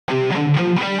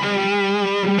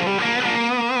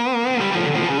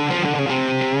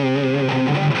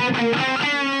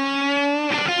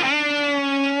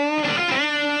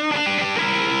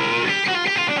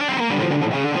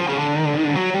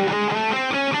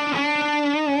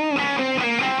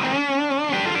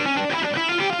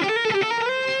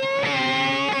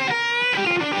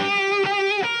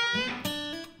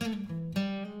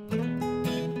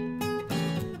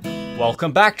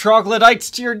Welcome back,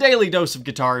 troglodytes, to your daily dose of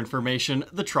guitar information,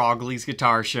 the Trogly's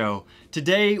Guitar Show.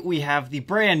 Today we have the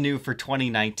brand new for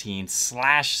 2019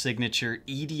 Slash Signature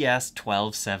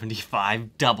Eds-1275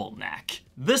 Doubleneck.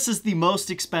 This is the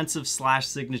most expensive Slash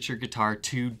Signature guitar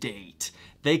to date.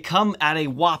 They come at a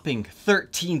whopping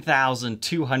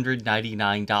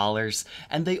 $13,299,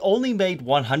 and they only made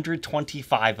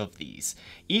 125 of these.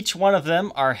 Each one of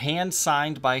them are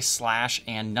hand-signed by Slash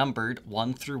and numbered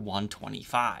 1 through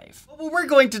 125. What we're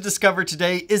going to discover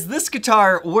today is this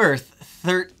guitar worth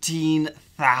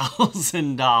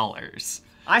 $13,000.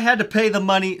 I had to pay the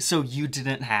money so you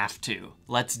didn't have to.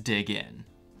 Let's dig in.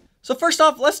 So first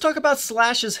off, let's talk about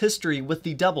Slash's history with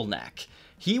the double neck.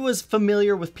 He was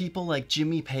familiar with people like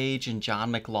Jimmy Page and John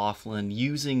McLaughlin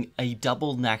using a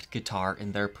double-necked guitar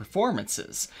in their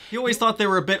performances. He always thought they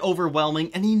were a bit overwhelming,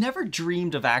 and he never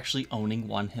dreamed of actually owning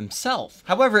one himself.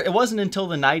 However, it wasn't until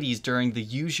the 90s during the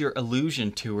Use Your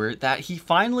Illusion tour that he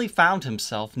finally found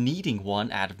himself needing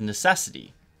one out of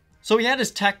necessity. So he had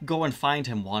his tech go and find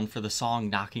him one for the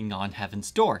song Knocking on Heaven's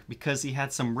Door, because he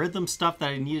had some rhythm stuff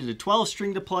that he needed a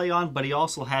 12-string to play on, but he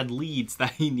also had leads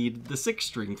that he needed the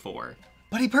 6-string for.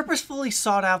 But he purposefully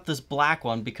sought out this black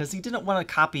one because he didn't want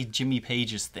to copy Jimmy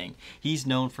Page's thing. He's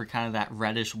known for kind of that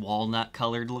reddish walnut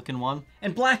colored looking one.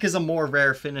 And black is a more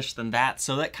rare finish than that,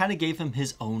 so that kind of gave him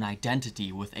his own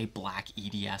identity with a black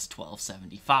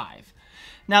Eds-1275.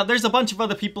 Now, there's a bunch of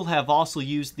other people who have also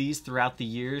used these throughout the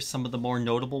years. Some of the more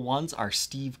notable ones are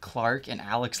Steve Clark and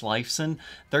Alex Lifeson.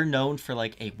 They're known for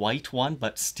like a white one,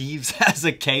 but Steve's has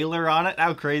a Kaler on it.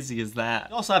 How crazy is that?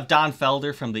 You also have Don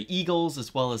Felder from the Eagles,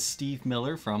 as well as Steve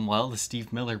Miller from, well, the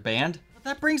Steve Miller Band. But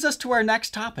that brings us to our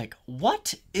next topic.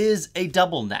 What is a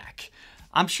double neck?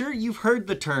 I'm sure you've heard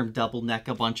the term double neck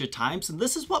a bunch of times, and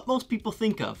this is what most people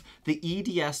think of, the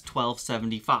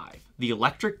Eds-1275, the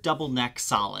electric double neck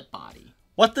solid body.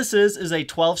 What this is a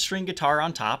 12-string guitar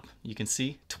on top. You can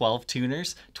see 12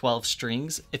 tuners, 12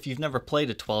 strings. If you've never played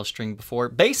a 12-string before,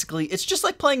 basically it's just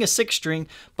like playing a 6-string,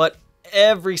 but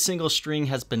every single string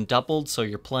has been doubled, so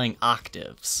you're playing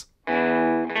octaves.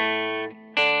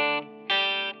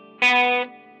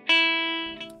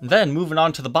 Then, moving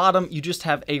on to the bottom, you just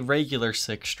have a regular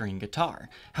 6-string guitar.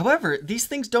 However, these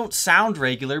things don't sound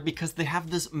regular because they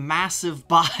have this massive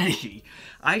body.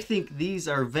 I think these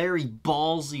are very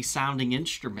ballsy sounding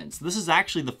instruments. This is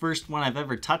actually the first one I've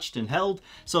ever touched and held,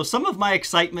 so some of my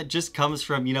excitement just comes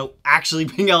from, you know, actually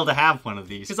being able to have one of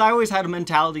these. Because I always had a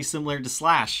mentality similar to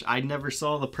Slash. I never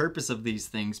saw the purpose of these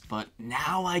things, but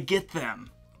now I get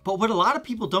them. But what a lot of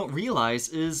people don't realize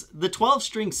is the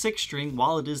 12-string 6-string,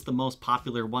 while it is the most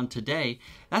popular one today,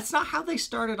 that's not how they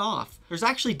started off. There's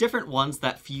actually different ones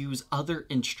that fuse other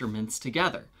instruments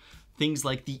together. Things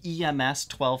like the EMS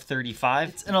 1235.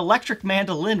 It's an electric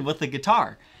mandolin with a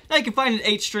guitar. Now you can find an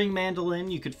 8-string mandolin,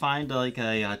 you could find like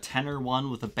a tenor one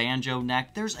with a banjo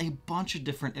neck. There's a bunch of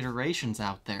different iterations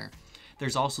out there.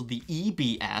 There's also the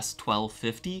EBS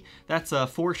 1250. That's a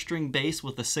 4-string bass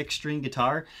with a 6-string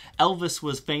guitar. Elvis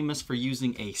was famous for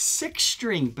using a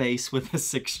 6-string bass with a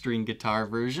 6-string guitar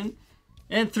version.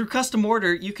 And through custom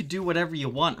order, you could do whatever you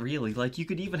want, really. Like, you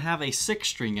could even have a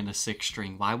 6-string and a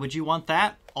 6-string. Why would you want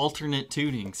that? Alternate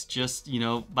tunings, just, you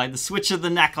know, by the switch of the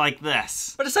neck like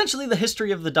this. But essentially, the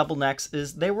history of the double necks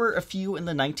is there were a few in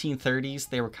the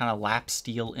 1930s. They were kind of lap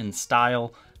steel in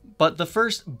style. But the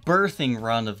first birthing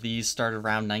run of these started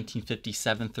around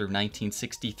 1957 through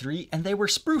 1963, and they were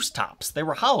spruce tops. They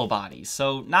were hollow bodies,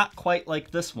 so not quite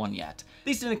like this one yet.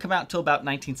 These didn't come out until about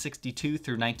 1962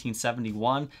 through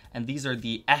 1971, and these are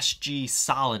the SG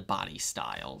solid body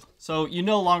style. So you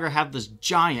no longer have this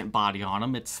giant body on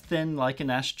them. It's thin like an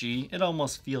SG. It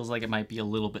almost feels like it might be a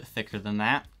little bit thicker than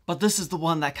that. But this is the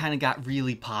one that kind of got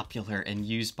really popular and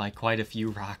used by quite a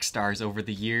few rock stars over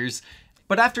the years.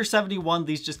 But after 71,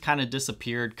 these just kind of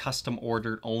disappeared, custom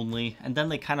ordered only, and then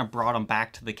they kind of brought them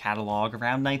back to the catalog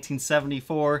around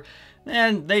 1974.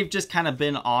 And they've just kind of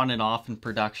been on and off in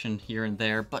production here and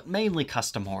there, but mainly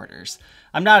custom orders.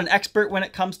 I'm not an expert when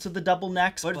it comes to the double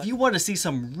necks, but if you want to see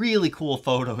some really cool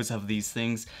photos of these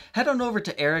things, head on over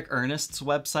to Eric Ernest's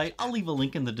website. I'll leave a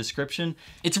link in the description.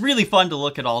 It's really fun to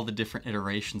look at all the different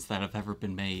iterations that have ever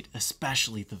been made,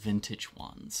 especially the vintage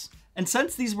ones. And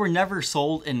since these were never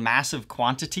sold in massive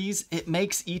quantities, it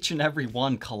makes each and every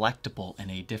one collectible in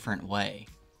a different way.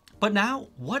 But now,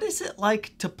 what is it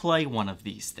like to play one of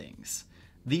these things?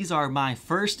 These are my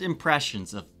first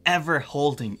impressions of ever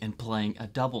holding and playing a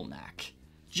double neck.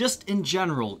 Just in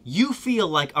general, you feel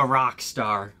like a rock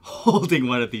star holding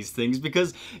one of these things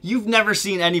because you've never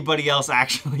seen anybody else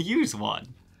actually use one.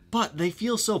 But they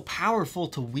feel so powerful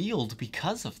to wield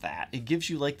because of that. It gives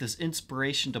you like this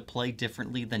inspiration to play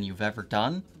differently than you've ever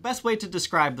done. The best way to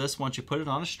describe this once you put it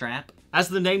on a strap, as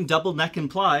the name double neck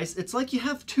implies, it's like you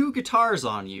have two guitars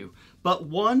on you, but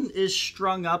one is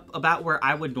strung up about where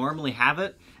I would normally have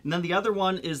it, and then the other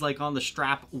one is like on the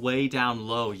strap way down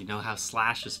low. You know how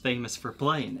Slash is famous for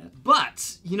playing it.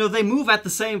 But, you know, they move at the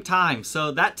same time,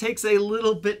 so that takes a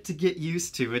little bit to get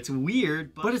used to. It's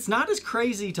weird, but it's not as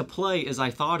crazy to play as I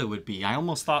thought it would be. I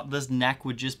almost thought this neck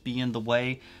would just be in the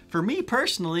way. For me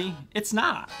personally, it's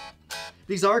not.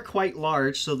 These are quite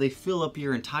large, so they fill up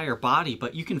your entire body,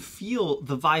 but you can feel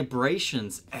the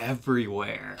vibrations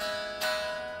everywhere.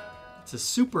 It's a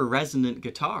super resonant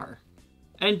guitar.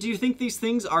 And do you think these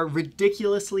things are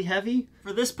ridiculously heavy?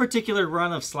 For this particular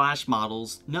run of Slash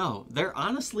models, no, they're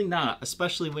honestly not,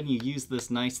 especially when you use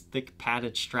this nice thick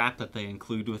padded strap that they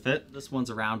include with it. This one's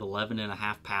around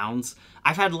 11.5 pounds.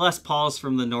 I've had Les Pauls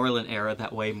from the Norlin era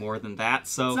that weigh more than that,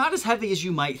 so it's not as heavy as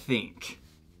you might think.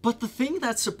 But the thing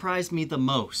that surprised me the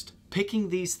most, picking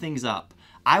these things up,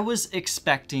 I was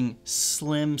expecting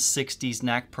slim 60s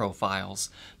neck profiles,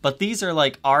 but these are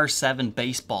like R7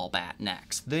 baseball bat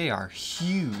necks. They are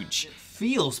huge. It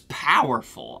feels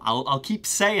powerful. I'll keep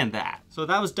saying that. So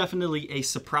that was definitely a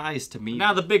surprise to me.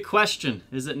 Now the big question,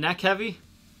 is it neck heavy?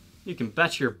 You can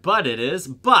bet your butt it is,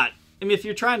 but I mean, if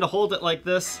you're trying to hold it like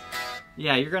this,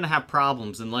 yeah, you're gonna have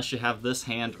problems unless you have this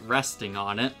hand resting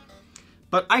on it.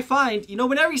 But I find, you know,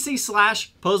 whenever you see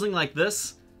Slash posing like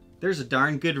this, there's a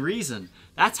darn good reason.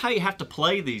 That's how you have to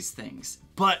play these things.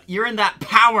 But you're in that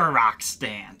power rock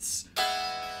stance.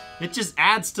 It just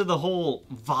adds to the whole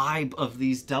vibe of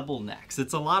these double necks.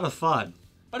 It's a lot of fun.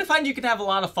 But I find you can have a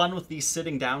lot of fun with these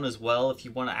sitting down as well if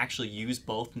you want to actually use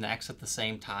both necks at the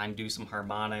same time, do some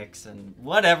harmonics and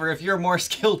whatever. If you're a more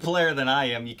skilled player than I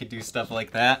am, you could do stuff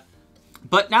like that.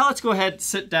 But now let's go ahead,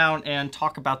 sit down, and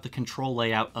talk about the control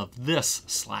layout of this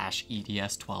Slash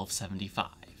Eds-1275.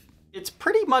 It's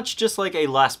pretty much just like a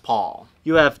Les Paul.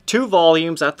 You have two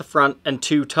volumes at the front and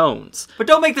two tones. But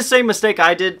don't make the same mistake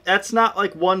I did. That's not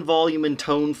like one volume and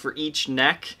tone for each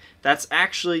neck. That's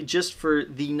actually just for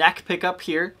the neck pickup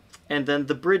here, and then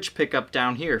the bridge pickup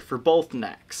down here for both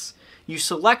necks. You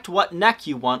select what neck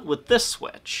you want with this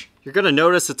switch. You're gonna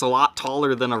notice it's a lot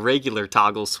taller than a regular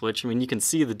toggle switch. I mean, you can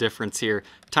see the difference here.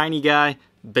 Tiny guy,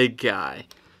 big guy.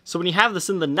 So when you have this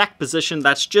in the neck position,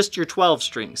 that's just your 12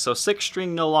 string, so 6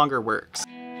 string no longer works.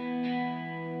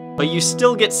 But you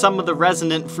still get some of the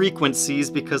resonant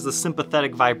frequencies because the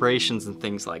sympathetic vibrations and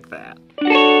things like that.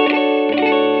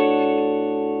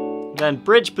 Then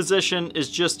bridge position is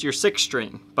just your 6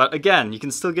 string, but again, you can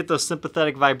still get those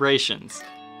sympathetic vibrations,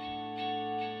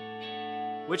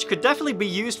 which could definitely be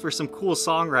used for some cool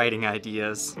songwriting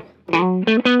ideas.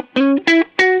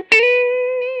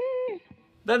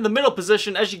 Then the middle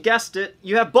position, as you guessed it,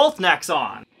 you have both necks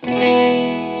on.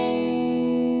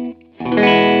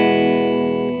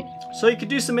 So you could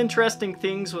do some interesting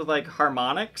things with like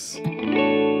harmonics.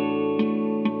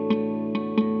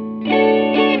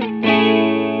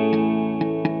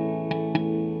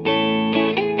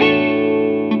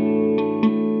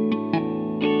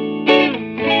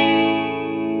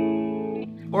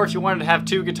 Or if you wanted to have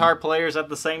two guitar players at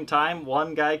the same time,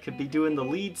 one guy could be doing the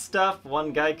lead stuff,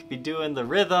 one guy could be doing the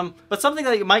rhythm. But something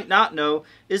that you might not know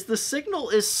is the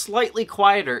signal is slightly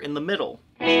quieter in the middle.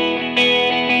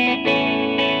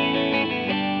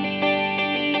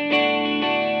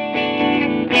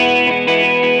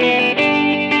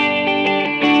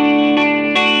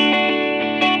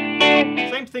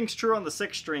 Same thing's true on the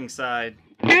 6-string side.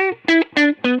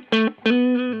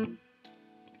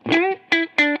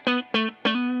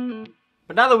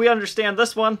 But now that we understand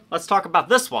this one, let's talk about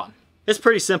this one. It's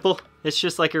pretty simple. It's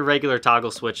just like a regular toggle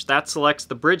switch. That selects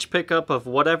the bridge pickup of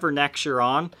whatever necks you're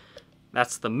on.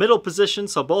 That's the middle position,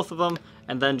 so both of them,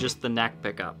 and then just the neck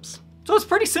pickups. So it's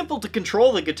pretty simple to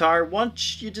control the guitar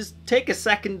once you just take a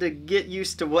second to get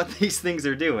used to what these things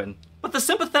are doing. But the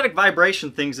sympathetic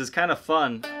vibration things is kind of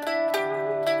fun.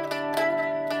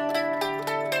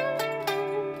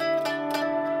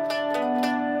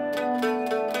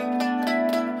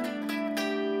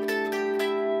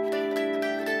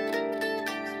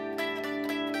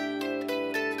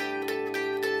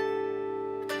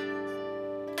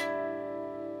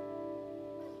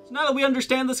 that we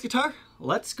understand this guitar,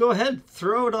 let's go ahead,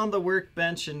 throw it on the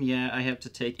workbench, and yeah, I have to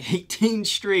take 18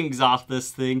 strings off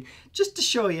this thing just to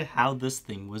show you how this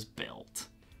thing was built.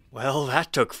 Well,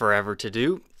 that took forever to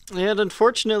do, and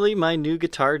unfortunately my new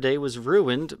guitar day was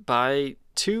ruined by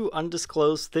 2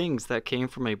 undisclosed things that came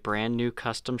from a brand new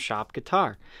custom shop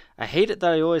guitar. I hate it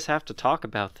that I always have to talk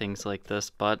about things like this,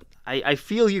 but I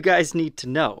feel you guys need to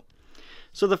know.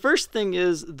 So the first thing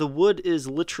is the wood is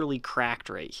literally cracked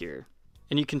right here.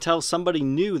 And you can tell somebody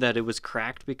knew that it was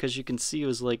cracked because you can see it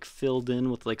was like filled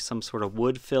in with like some sort of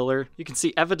wood filler. You can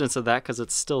see evidence of that because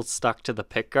it's still stuck to the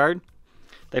pickguard.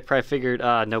 They probably figured,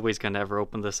 nobody's going to ever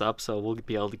open this up, so we'll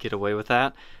be able to get away with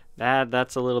that.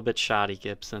 That's a little bit shoddy,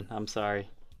 Gibson. I'm sorry.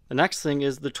 The next thing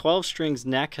is the 12 strings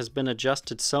neck has been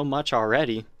adjusted so much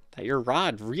already that your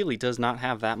rod really does not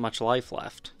have that much life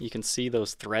left. You can see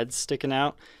those threads sticking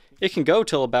out. It can go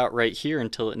till about right here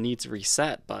until it needs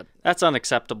reset, but that's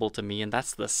unacceptable to me, and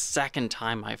that's the second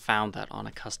time I found that on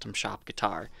a custom shop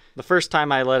guitar. The first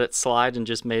time I let it slide and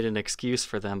just made an excuse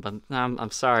for them, but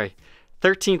I'm sorry.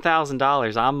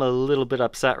 $13,000, I'm a little bit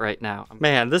upset right now.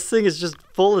 Man, this thing is just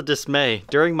full of dismay.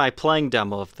 During my playing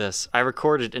demo of this, I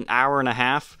recorded an hour and a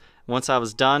half. Once I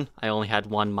was done, I only had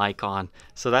one mic on.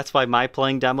 So that's why my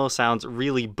playing demo sounds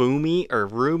really boomy or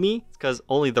roomy, because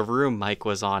only the room mic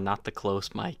was on, not the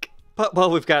close mic. But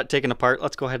while we've got it taken apart,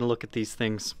 let's go ahead and look at these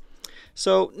things.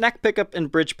 So neck pickup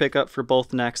and bridge pickup for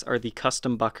both necks are the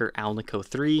Custom Bucker Alnico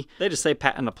 3. They just say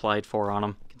patent applied for on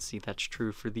them. You can see that's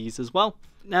true for these as well.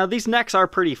 Now these necks are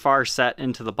pretty far set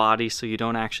into the body, so you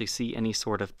don't actually see any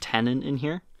sort of tenon in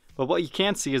here. But what you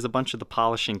can see is a bunch of the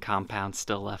polishing compound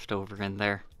still left over in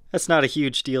there. That's not a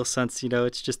huge deal since, you know,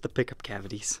 it's just the pickup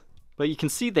cavities. But you can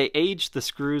see they aged the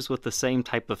screws with the same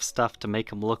type of stuff to make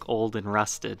them look old and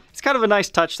rusted. It's kind of a nice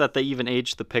touch that they even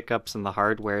aged the pickups and the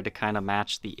hardware to kind of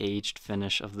match the aged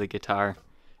finish of the guitar.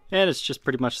 And it's just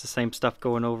pretty much the same stuff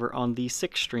going over on the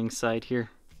 6-string side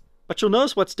here. But you'll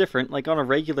notice what's different, like on a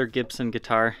regular Gibson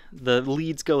guitar, the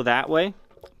leads go that way.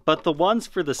 But the ones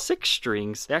for the 6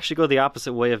 strings, they actually go the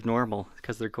opposite way of normal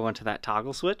because they're going to that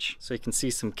toggle switch. So you can see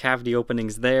some cavity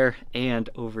openings there and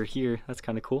over here. That's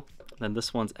kind of cool. Then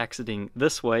this one's exiting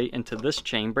this way into this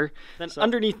chamber. Then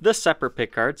underneath this separate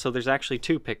pickguard, so there's actually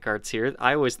 2 pickguards here.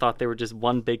 I always thought they were just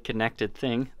one big connected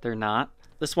thing. They're not.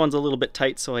 This one's a little bit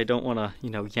tight, so I don't want to, you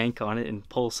know, yank on it and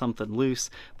pull something loose.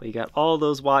 But you got all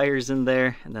those wires in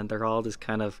there, and then they're all just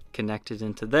kind of connected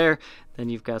into there. Then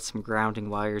you've got some grounding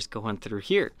wires going through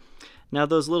here. Now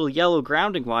those little yellow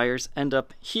grounding wires end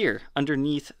up here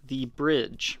underneath the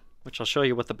bridge, which I'll show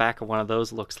you what the back of one of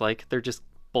those looks like. They're just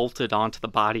bolted onto the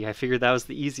body. I figured that was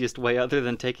the easiest way other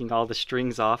than taking all the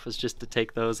strings off is just to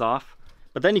take those off.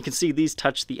 But then you can see these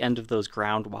touch the end of those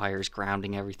ground wires,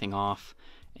 grounding everything off.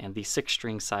 And the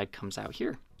 6-string side comes out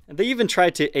here. And they even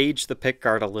tried to age the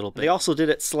pickguard a little bit. They also did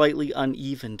it slightly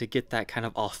uneven to get that kind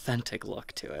of authentic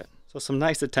look to it. So some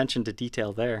nice attention to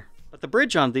detail there. But the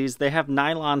bridge on these, they have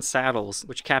nylon saddles,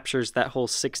 which captures that whole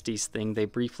 60s thing. They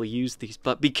briefly used these,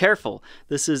 but be careful.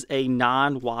 This is a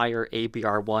non-wire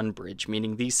ABR1 bridge,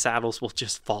 meaning these saddles will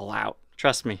just fall out.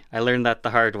 Trust me, I learned that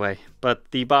the hard way, but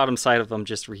the bottom side of them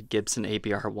just read Gibson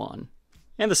ABR1.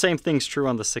 And the same thing's true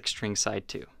on the 6-string side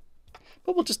too.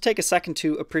 But we'll just take a second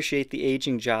to appreciate the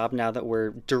aging job now that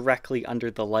we're directly under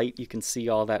the light. You can see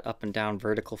all that up and down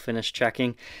vertical finish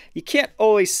checking. You can't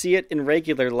always see it in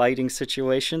regular lighting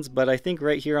situations, but I think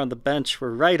right here on the bench,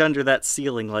 we're right under that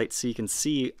ceiling light, so you can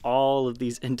see all of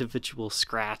these individual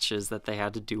scratches that they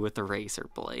had to do with the razor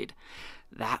blade.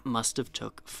 That must have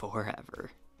took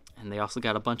forever. And they also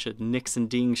got a bunch of nicks and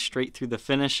dings straight through the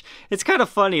finish. It's kind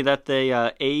of funny that they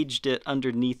aged it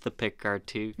underneath the pickguard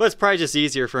too. But it's probably just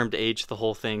easier for them to age the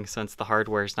whole thing since the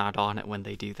hardware's not on it when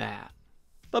they do that.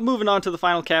 But moving on to the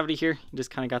final cavity here, you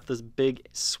just kind of got this big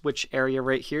switch area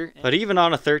right here. But even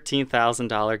on a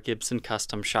 $13,000 Gibson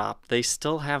Custom Shop, they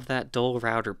still have that dull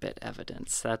router bit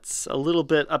evidence. That's a little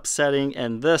bit upsetting,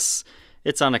 and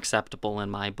it's unacceptable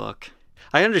in my book.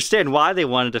 I understand why they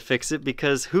wanted to fix it,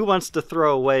 because who wants to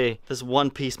throw away this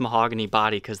one-piece mahogany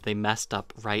body because they messed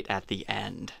up right at the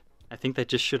end? I think they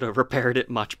just should have repaired it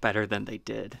much better than they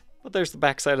did. But there's the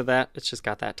backside of that. It's just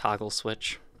got that toggle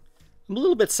switch. I'm a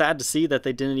little bit sad to see that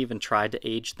they didn't even try to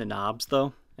age the knobs,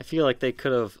 though. I feel like they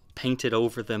could have painted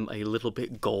over them a little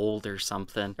bit gold or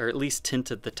something, or at least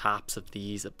tinted the tops of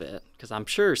these a bit, because I'm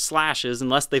sure Slashes,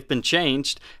 unless they've been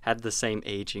changed, had the same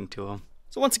aging to them.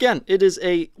 So once again, it is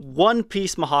a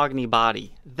one-piece mahogany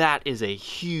body. That is a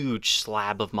huge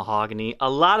slab of mahogany. A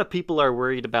lot of people are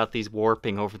worried about these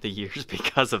warping over the years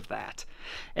because of that.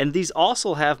 And these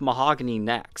also have mahogany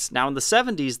necks. Now in the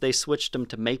 70s, they switched them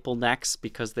to maple necks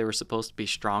because they were supposed to be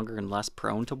stronger and less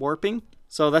prone to warping.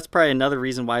 So that's probably another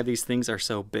reason why these things are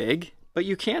so big. But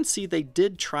you can see they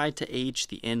did try to age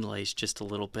the inlays just a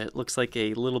little bit. Looks like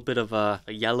a little bit of a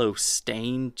yellow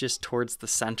stain just towards the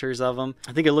centers of them.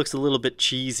 I think it looks a little bit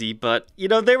cheesy, but you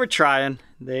know, they were trying.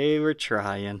 They were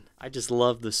trying. I just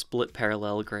love the split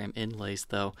parallelogram inlays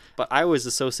though. But I always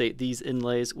associate these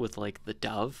inlays with like the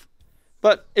dove.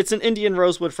 But it's an Indian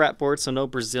rosewood fretboard, so no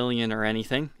Brazilian or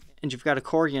anything. And you've got a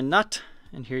Corian nut.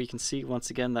 And here you can see once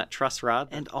again that truss rod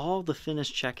and all the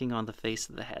finish checking on the face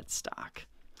of the headstock.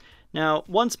 Now,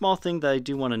 one small thing that I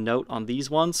do want to note on these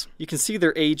ones, you can see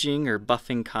their aging or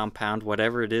buffing compound,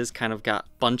 whatever it is, kind of got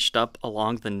bunched up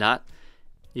along the nut.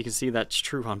 You can see that's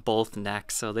true on both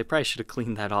necks, so they probably should have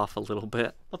cleaned that off a little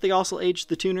bit. But they also aged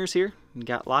the tuners here and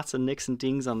got lots of nicks and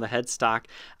dings on the headstock.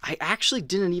 I actually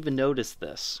didn't even notice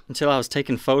this until I was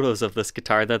taking photos of this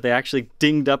guitar, that they actually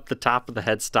dinged up the top of the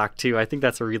headstock too. I think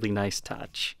that's a really nice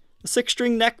touch. The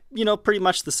 6-string neck, you know, pretty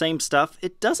much the same stuff.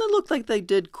 It doesn't look like they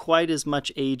did quite as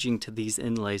much aging to these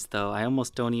inlays though. I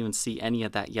almost don't even see any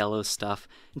of that yellow stuff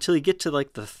until you get to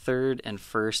like the 3rd and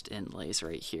 1st inlays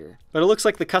right here. But it looks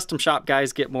like the custom shop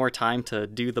guys get more time to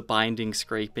do the binding,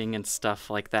 scraping, and stuff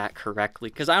like that correctly,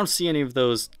 because I don't see any of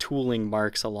those tooling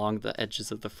marks along the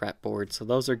edges of the fretboard, so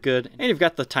those are good. And you've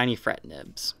got the tiny fret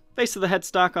nibs. Face of the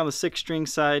headstock on the 6-string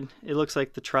side, it looks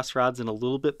like the truss rod's in a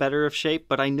little bit better of shape,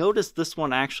 but I noticed this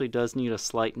one actually does need a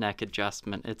slight neck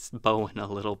adjustment. It's bowing a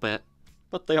little bit.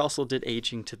 But they also did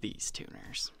aging to these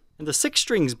tuners. And the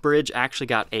 6-strings bridge actually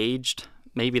got aged.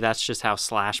 Maybe that's just how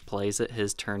Slash plays it.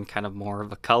 His turned kind of more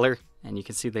of a color. And you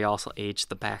can see they also aged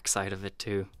the back side of it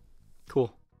too.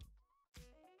 Cool.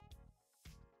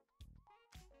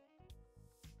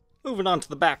 Moving on to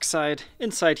the back side.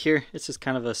 Inside here, it's just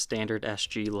kind of a standard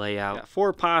SG layout. Got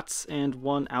 4 pots and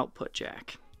 1 output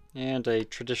jack. And a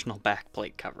traditional back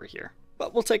plate cover here.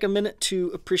 But we'll take a minute to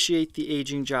appreciate the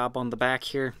aging job on the back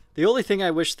here. The only thing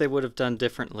I wish they would have done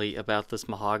differently about this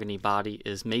mahogany body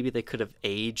is maybe they could have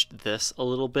aged this a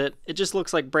little bit. It just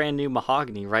looks like brand new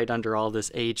mahogany right under all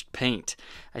this aged paint.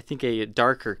 I think a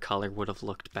darker color would have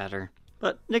looked better.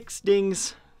 But nicks,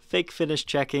 dings, fake finish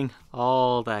checking,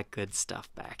 all that good stuff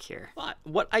back here. But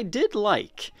what I did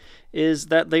like is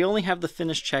that they only have the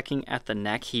finish checking at the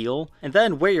neck heel, and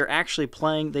then where you're actually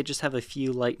playing, they just have a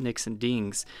few light nicks and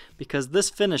dings, because this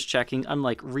finish checking,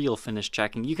 unlike real finish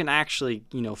checking, you can actually,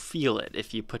 you know, feel it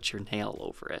if you put your nail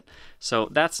over it. So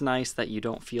that's nice that you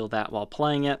don't feel that while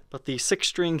playing it. But the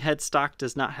 6-string headstock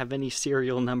does not have any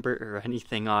serial number or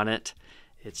anything on it.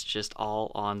 It's just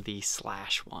all on the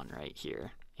Slash one right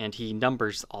here. And he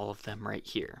numbers all of them right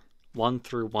here, 1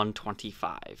 through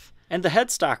 125. And the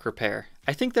headstock repair.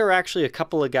 I think there are actually a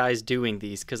couple of guys doing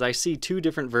these because I see 2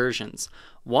 different versions.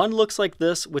 One looks like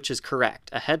this, which is correct.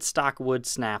 A headstock would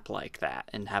snap like that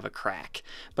and have a crack.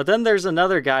 But then there's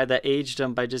another guy that aged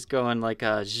them by just going like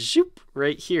a zoop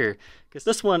right here. Because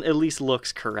this one at least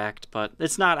looks correct, but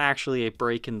it's not actually a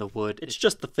break in the wood. It's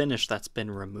just the finish that's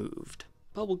been removed.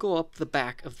 But we'll go up the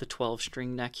back of the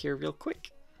 12-string neck here real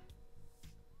quick.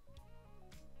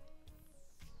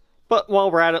 But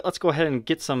while we're at it, let's go ahead and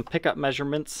get some pickup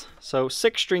measurements. So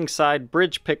 6-string side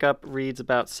bridge pickup reads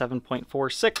about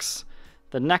 7.46.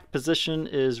 The neck position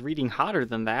is reading hotter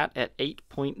than that at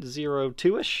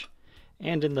 8.02-ish.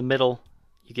 And in the middle,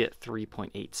 you get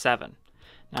 3.87.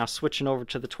 Now switching over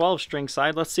to the 12-string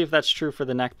side, let's see if that's true for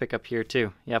the neck pickup here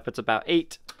too. Yep, it's about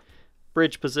 8.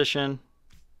 Bridge position,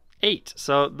 8.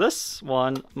 So this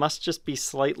one must just be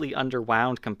slightly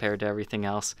underwound compared to everything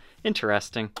else.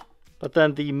 Interesting. But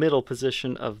then the middle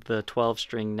position of the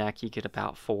 12-string neck, you get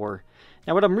about 4.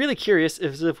 Now what I'm really curious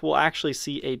is if we'll actually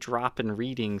see a drop in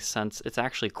readings since it's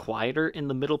actually quieter in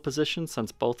the middle position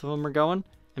since both of them are going.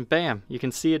 And bam, you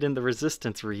can see it in the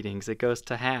resistance readings. It goes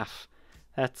to half.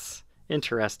 That's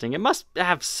interesting. It must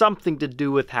have something to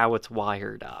do with how it's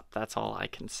wired up. That's all I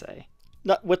can say.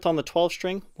 Nut width on the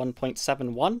 12-string,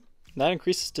 1.71. That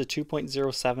increases to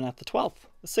 2.07 at the 12th.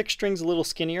 The 6-string's a little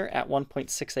skinnier at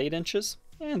 1.68 inches.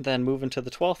 And then moving to the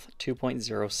 12th,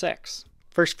 2.06.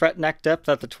 First fret neck depth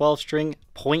at the 12-string,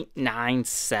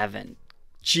 0.97.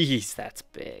 Jeez, that's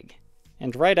big.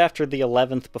 And right after the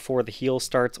 11th before the heel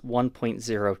starts,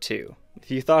 1.02. If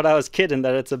you thought I was kidding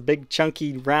that it's a big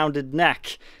chunky rounded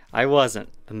neck, I wasn't.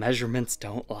 The measurements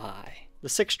don't lie. The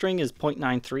 6th string is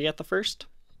 0.93 at the first,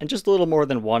 and just a little more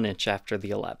than 1 inch after the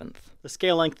 11th. The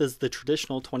scale length is the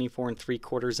traditional 24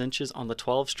 3/4 inches on the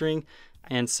 12 string,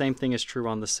 and same thing is true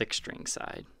on the 6 string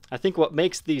side. I think what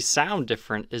makes these sound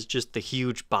different is just the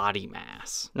huge body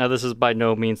mass. Now this is by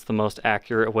no means the most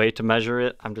accurate way to measure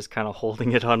it. I'm just kind of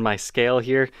holding it on my scale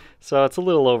here, so it's a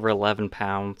little over 11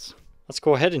 pounds. Let's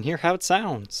go ahead and hear how it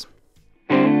sounds.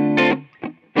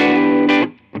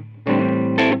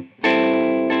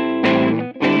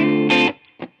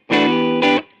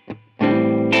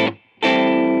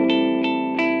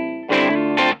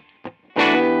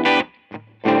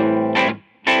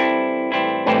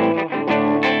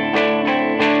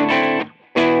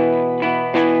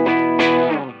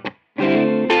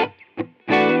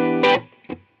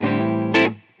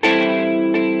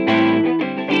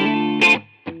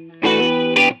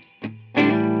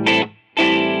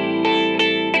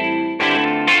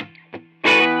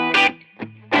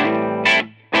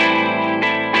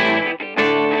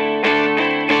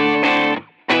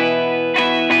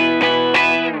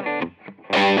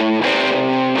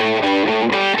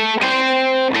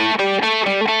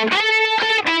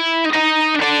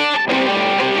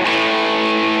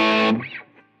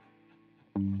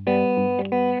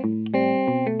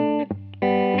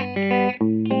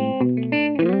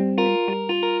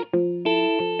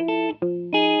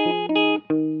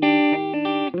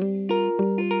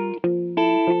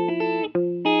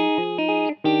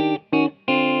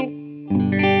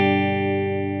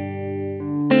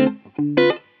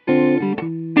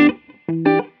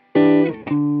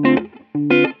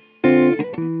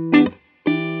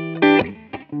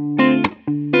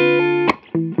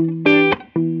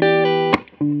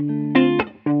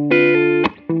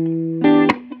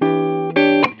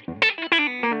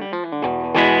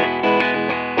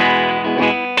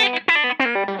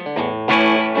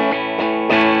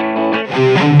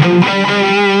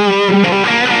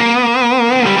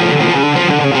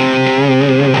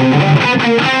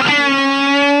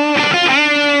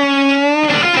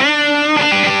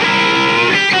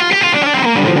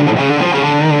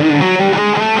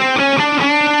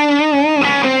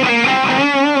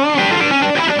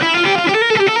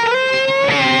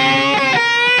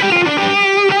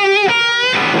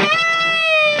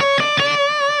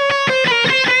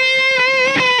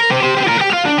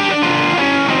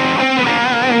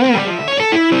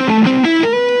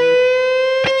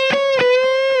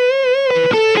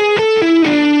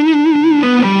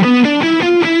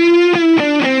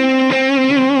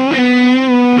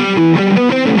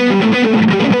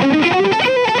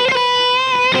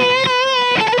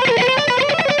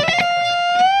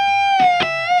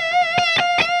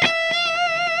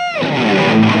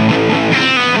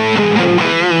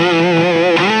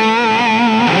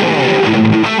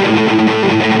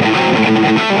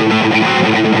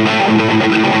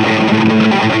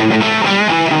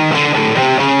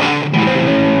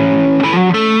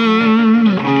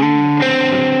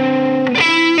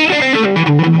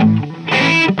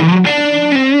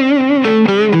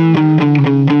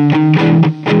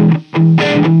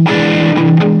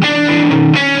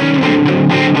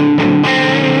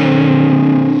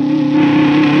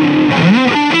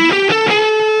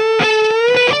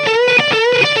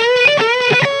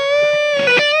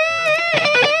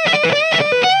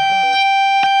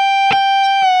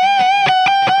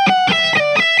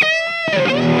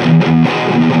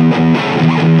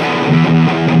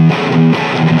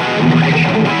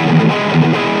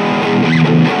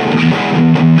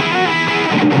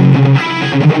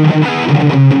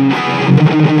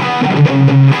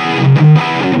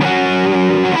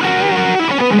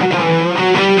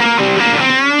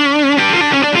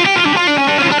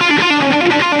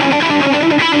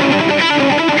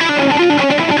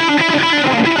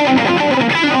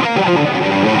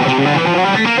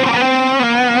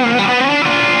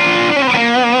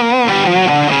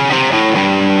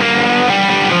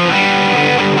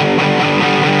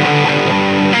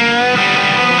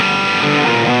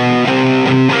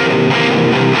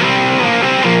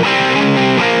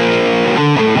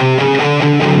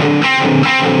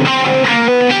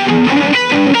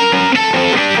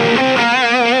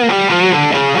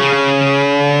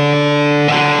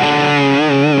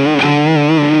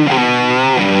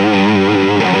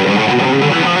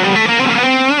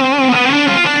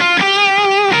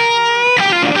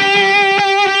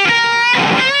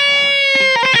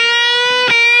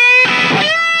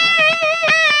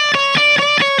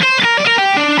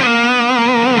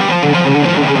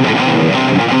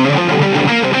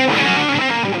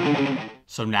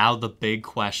 So now the big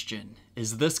question,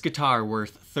 is this guitar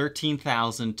worth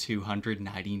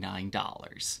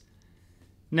 $13,299?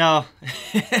 No,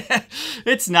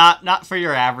 it's not for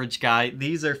your average guy.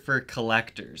 These are for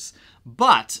collectors.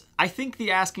 But I think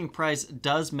the asking price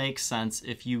does make sense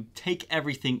if you take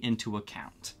everything into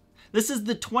account. This is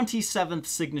the 27th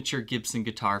signature Gibson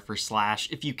guitar for Slash,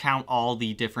 if you count all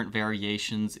the different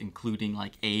variations, including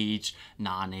like aged,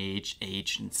 non-aged,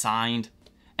 aged, and signed.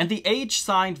 And the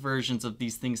age-signed versions of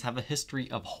these things have a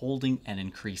history of holding and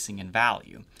increasing in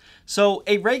value. So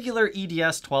a regular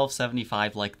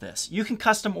Eds-1275 like this, you can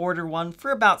custom order one for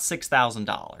about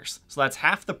 $6,000. So that's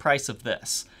half the price of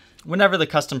this. Whenever the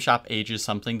custom shop ages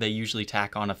something, they usually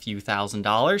tack on a few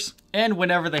 $1,000s. And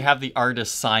whenever they have the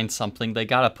artist sign something, they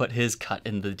gotta put his cut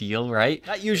in the deal, right?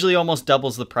 That usually almost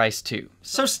doubles the price too.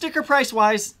 So sticker price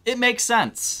wise, it makes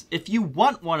sense. If you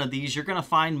want one of these, you're gonna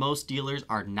find most dealers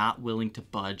are not willing to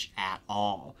budge at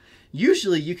all.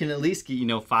 Usually you can at least get,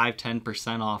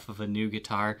 5-10% off of a new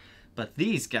guitar, but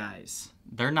these guys,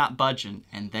 they're not budging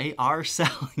and they are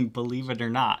selling, believe it or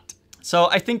not.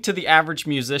 So I think to the average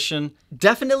musician,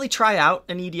 definitely try out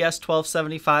an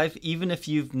Eds-1275, even if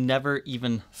you've never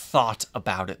even thought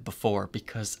about it before,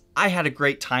 because I had a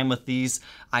great time with these.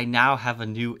 I now have a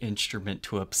new instrument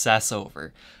to obsess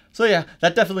over. So yeah,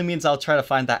 that definitely means I'll try to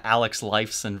find that Alex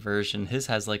Lifeson version. His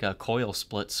has like a coil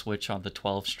split switch on the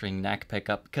 12-string neck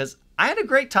pickup, because I had a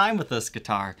great time with this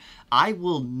guitar. I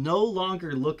will no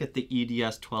longer look at the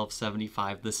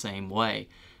Eds-1275 the same way.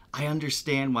 I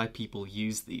understand why people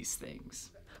use these things.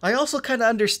 I also kind of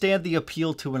understand the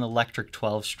appeal to an electric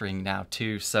 12-string now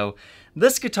too, so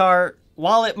this guitar,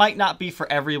 while it might not be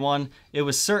for everyone, it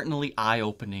was certainly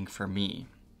eye-opening for me.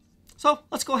 So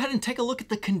let's go ahead and take a look at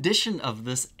the condition of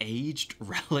this aged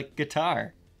relic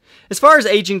guitar. As far as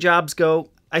aging jobs go,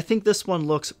 I think this one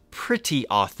looks pretty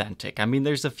authentic. I mean,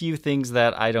 there's a few things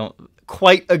that I don't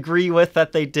quite agree with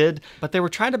that they did, but they were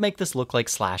trying to make this look like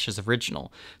Slash's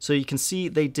original. So you can see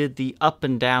they did the up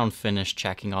and down finish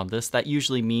checking on this. That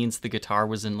usually means the guitar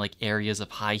was in like areas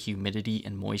of high humidity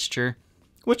and moisture,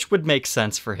 which would make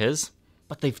sense for his.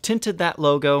 But they've tinted that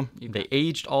logo, they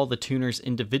aged all the tuners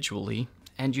individually,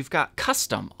 and you've got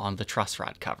custom on the truss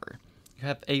rod cover. You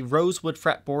have a rosewood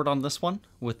fretboard on this one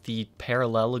with the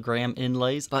parallelogram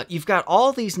inlays, but you've got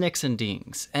all these nicks and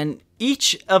dings, and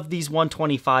each of these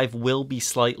 125 will be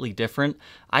slightly different.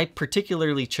 I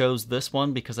particularly chose this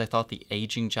one because I thought the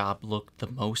aging job looked the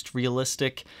most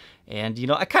realistic, and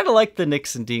I kind of like the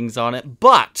nicks and dings on it,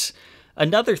 but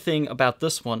another thing about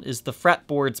this one is the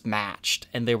fretboards matched,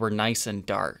 and they were nice and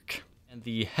dark. And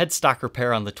the headstock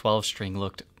repair on the 12-string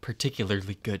looked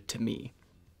particularly good to me.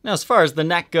 Now, as far as the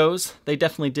neck goes, they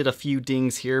definitely did a few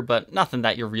dings here, but nothing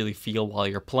that you really feel while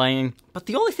you're playing. But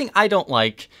the only thing I don't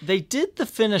like, they did the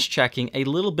finish checking a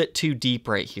little bit too deep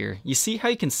right here. You see how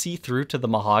you can see through to the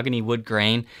mahogany wood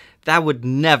grain? That would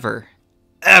never,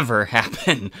 ever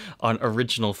happen on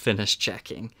original finish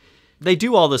checking. They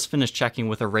do all this finish checking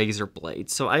with a razor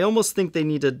blade, so I almost think they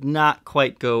need to not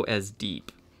quite go as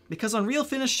deep. Because on real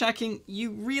finish checking, you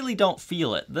really don't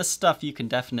feel it. This stuff you can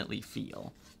definitely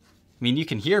feel. I mean, you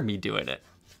can hear me doing it.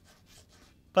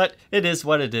 But it is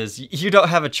what it is. You don't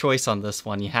have a choice on this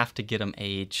one. You have to get them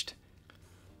aged.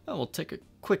 Oh, we'll take a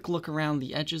quick look around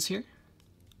the edges here.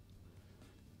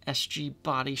 SG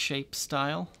body shape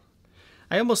style.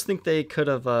 I almost think they could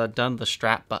have done the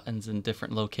strap buttons in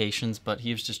different locations, but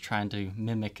he was just trying to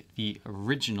mimic the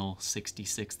original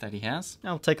 66 that he has.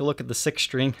 Now we'll take a look at the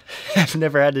 6-string. I've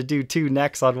never had to do 2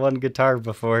 necks on one guitar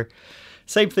before.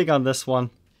 Same thing on this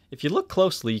one. If you look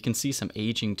closely, you can see some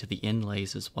aging to the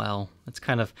inlays as well. That's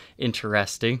kind of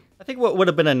interesting. I think what would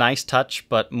have been a nice touch,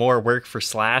 but more work for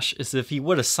Slash, is if he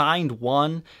would have signed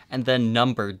one and then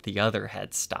numbered the other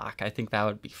headstock. I think that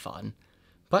would be fun.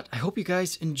 But I hope you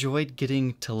guys enjoyed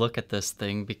getting to look at this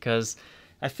thing, because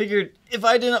I figured if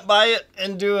I didn't buy it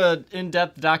and do an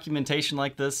in-depth documentation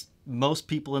like this, most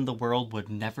people in the world would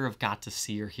never have got to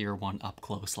see or hear one up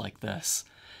close like this.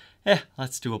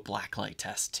 Let's do a blacklight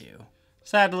test too.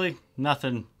 Sadly,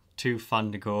 nothing too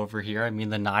fun to go over here. I mean,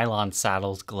 the nylon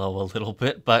saddles glow a little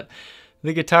bit, but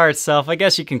the guitar itself, I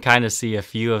guess you can kind of see a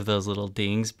few of those little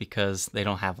dings because they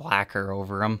don't have lacquer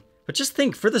over them. But just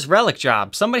think, for this relic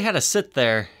job, somebody had to sit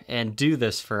there and do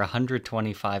this for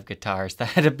 125 guitars. That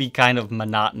had to be kind of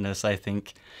monotonous, I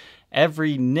think.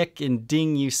 Every nick and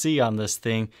ding you see on this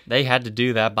thing, they had to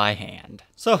do that by hand.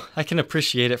 So I can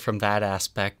appreciate it from that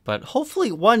aspect, but hopefully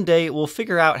one day we'll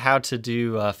figure out how to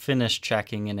do finish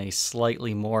checking in a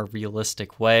slightly more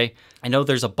realistic way. I know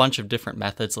there's a bunch of different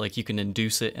methods, like you can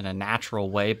induce it in a natural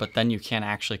way, but then you can't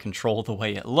actually control the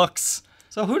way it looks.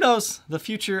 So who knows, the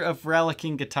future of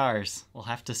relicing guitars, we'll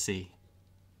have to see.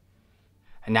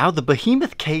 And now the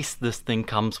behemoth case this thing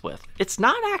comes with. It's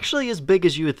not actually as big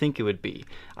as you would think it would be.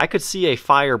 I could see a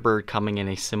Firebird coming in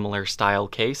a similar style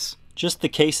case. Just the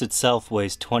case itself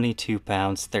weighs 22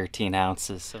 pounds, 13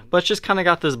 ounces. But it's just kind of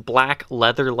got this black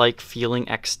leather-like feeling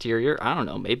exterior. I don't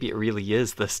know, maybe it really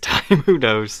is this time, who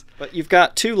knows. But you've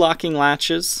got two locking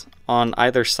latches on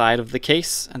either side of the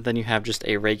case, and then you have just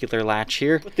a regular latch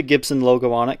here with the Gibson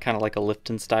logo on it, kind of like a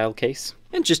Lipton style case,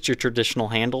 and just your traditional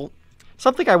handle.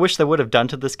 Something I wish they would have done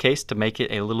to this case to make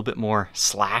it a little bit more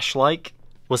Slash-like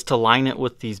was to line it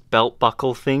with these belt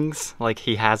buckle things like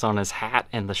he has on his hat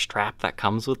and the strap that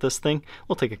comes with this thing.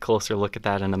 We'll take a closer look at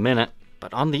that in a minute.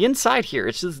 But on the inside here,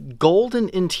 it's this golden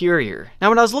interior. Now,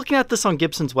 when I was looking at this on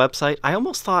Gibson's website, I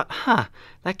almost thought,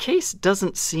 that case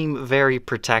doesn't seem very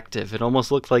protective. It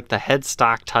almost looked like the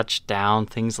headstock touched down,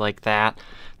 things like that.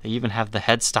 They even have the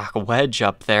headstock wedge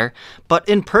up there. But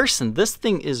in person, this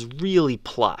thing is really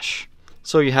plush.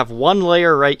 So you have one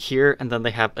layer right here, and then they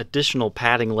have additional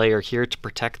padding layer here to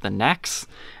protect the necks.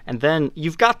 And then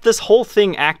you've got this whole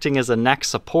thing acting as a neck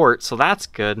support, so that's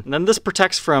good. And then this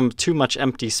protects from too much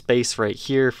empty space right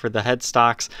here for the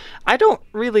headstocks. I don't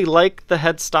really like the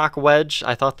headstock wedge.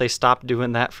 I thought they stopped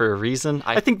doing that for a reason.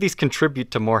 I think these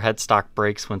contribute to more headstock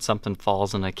breaks when something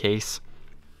falls in a case.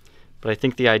 But I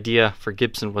think the idea for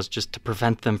Gibson was just to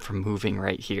prevent them from moving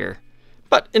right here.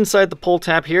 But inside the pull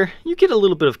tab here, you get a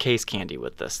little bit of case candy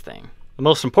with this thing. The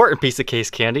most important piece of case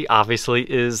candy, obviously,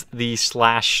 is the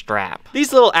Slash strap.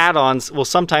 These little add-ons will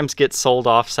sometimes get sold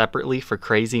off separately for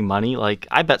crazy money. Like,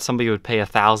 I bet somebody would pay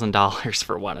 $1,000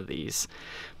 for one of these.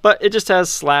 But it just has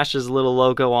Slash's little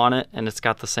logo on it, and it's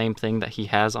got the same thing that he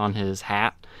has on his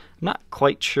hat. I'm not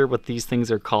quite sure what these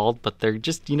things are called, but they're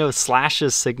just, you know,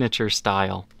 Slash's signature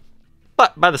style.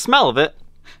 But by the smell of it,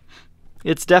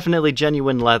 it's definitely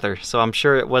genuine leather, so I'm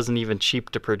sure it wasn't even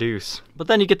cheap to produce. But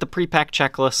then you get the pre-pack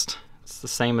checklist. It's the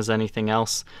same as anything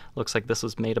else. Looks like this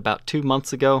was made about 2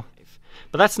 months ago.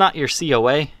 But that's not your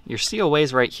COA. Your COA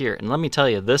is right here. And let me tell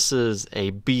you, this is a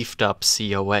beefed up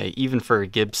COA, even for a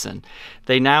Gibson.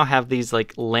 They now have these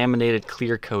like laminated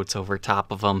clear coats over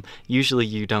top of them. Usually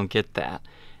you don't get that.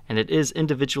 And it is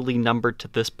individually numbered to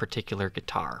this particular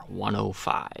guitar,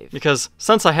 105. Because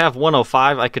since I have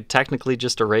 105, I could technically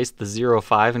just erase the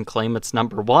 05 and claim it's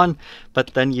number 1, but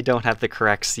then you don't have the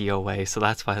correct COA, so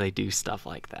that's why they do stuff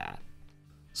like that.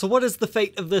 So what is the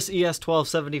fate of this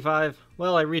ES-1275?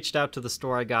 Well, I reached out to the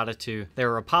store I got it to. They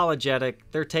were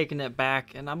apologetic, they're taking it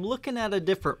back, and I'm looking at a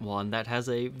different one that has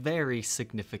a very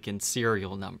significant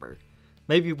serial number.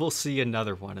 Maybe we'll see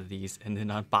another one of these in an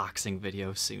unboxing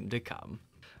video soon to come.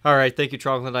 Alright, thank you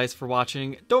Troglodytes for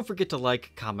watching. Don't forget to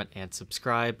like, comment, and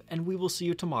subscribe, and we will see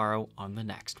you tomorrow on the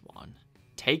next one.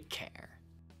 Take care.